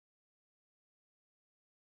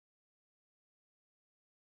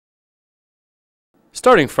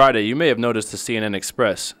Starting Friday, you may have noticed the CNN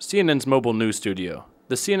Express, CNN's mobile news studio.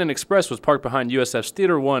 The CNN Express was parked behind USF's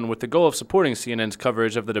Theater 1 with the goal of supporting CNN's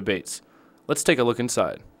coverage of the debates. Let's take a look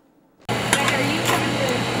inside.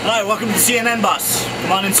 Hi, welcome to the CNN bus.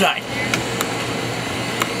 Come on inside.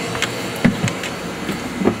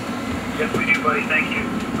 Yes, we do, buddy. Thank you.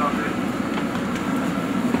 It's all good.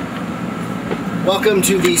 Welcome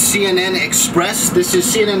to the CNN Express. This is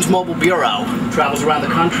CNN's mobile bureau. Travels around the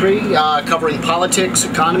country, covering politics,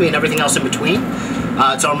 economy, and everything else in between.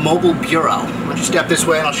 It's our mobile bureau. Why don't you step this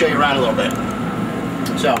way and I'll show you around a little bit.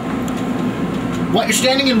 So, what you're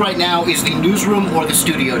standing in right now is the newsroom or the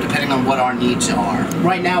studio, depending on what our needs are.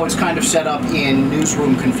 Right now it's kind of set up in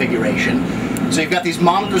newsroom configuration. So you've got these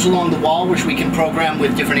monitors along the wall which we can program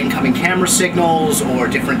with different incoming camera signals or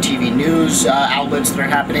different TV news outlets that are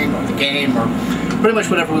happening, or the game, or pretty much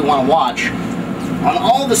whatever we want to watch. On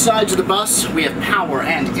all the sides of the bus we have power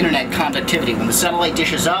and internet conductivity. When the satellite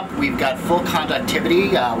dishes up, we've got full conductivity,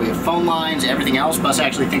 we have phone lines, everything else. Bus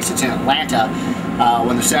actually thinks it's in Atlanta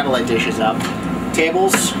when the satellite dishes up.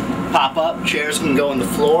 Tables pop up, chairs can go on the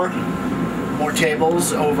floor. More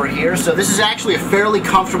tables over here. So this is actually a fairly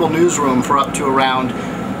comfortable newsroom for up to around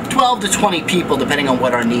 12 to 20 people, depending on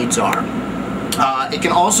what our needs are. It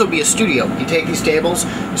can also be a studio. You take these tables,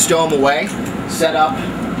 stow them away, set up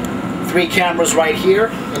 3 cameras right here,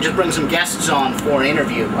 and just bring some guests on for an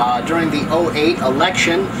interview. During the 2008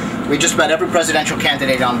 election, we had just about every presidential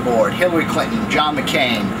candidate on board. Hillary Clinton, John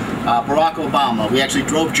McCain, Barrack Obama. We actually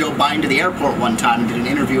drove Joe Biden to the airport one time and did an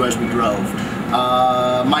interview as we drove.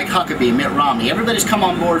 Mike Huckabee, Mitt Romney. Everybody's come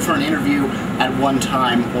on board for an interview at one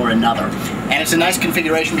time or another. And it's a nice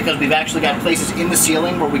configuration because we've actually got places in the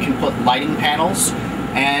ceiling where we can put lighting panels.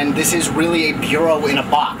 And this is really a bureau in a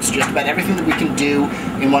box. Just about everything that we can do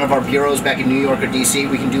in one of our bureaus back in New York or DC,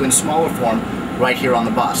 we can do in smaller form right here on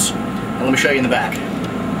the bus. And let me show you in the back.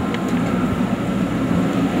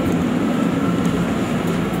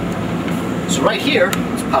 So right here,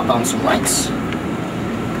 let's pop on some lights.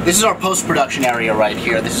 This is our post-production area right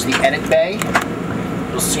here. This is the edit bay.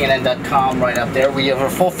 Little CNN.com right up there. We have our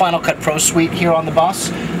full Final Cut Pro suite here on the bus,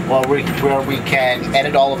 where we can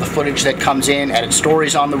edit all of the footage that comes in, edit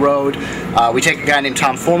stories on the road. We take a guy named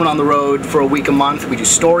Tom Foreman on the road for a week a month. We do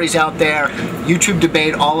stories out there. YouTube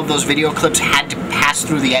debate, all of those video clips had to pass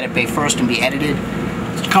through the edit bay first and be edited.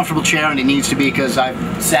 It's a comfortable chair, and it needs to be, because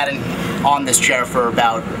I've sat on this chair for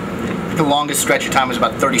about, the longest stretch of time was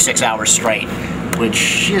about 36 hours straight,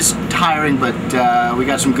 which is tiring, but we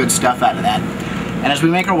got some good stuff out of that. And as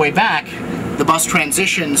we make our way back, the bus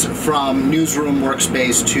transitions from newsroom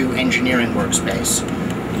workspace to engineering workspace.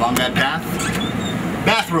 Along that path,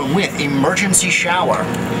 bathroom with emergency shower.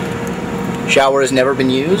 Shower has never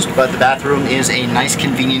been used, but the bathroom is a nice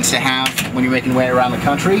convenience to have when you're making your way around the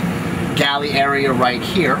country. Galley area right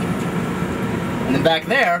here. And then back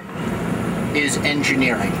there is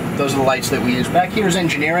engineering. Those are the lights that we use. Back here is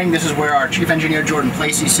engineering. This is where our chief engineer Jordan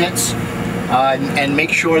Placey sits and make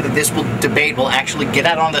sure that this debate will actually get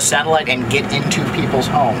out on the satellite and get into people's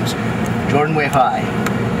homes. Jordan, wave hi.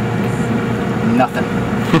 Nothing.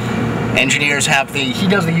 Engineers have he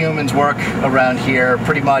does the humans work around here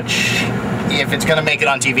pretty much. If it's gonna make it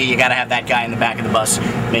on TV, you gotta have that guy in the back of the bus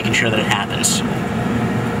making sure that it happens.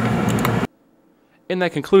 And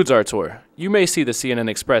that concludes our tour. You may see the CNN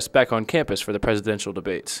Express back on campus for the presidential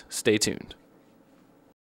debates. Stay tuned.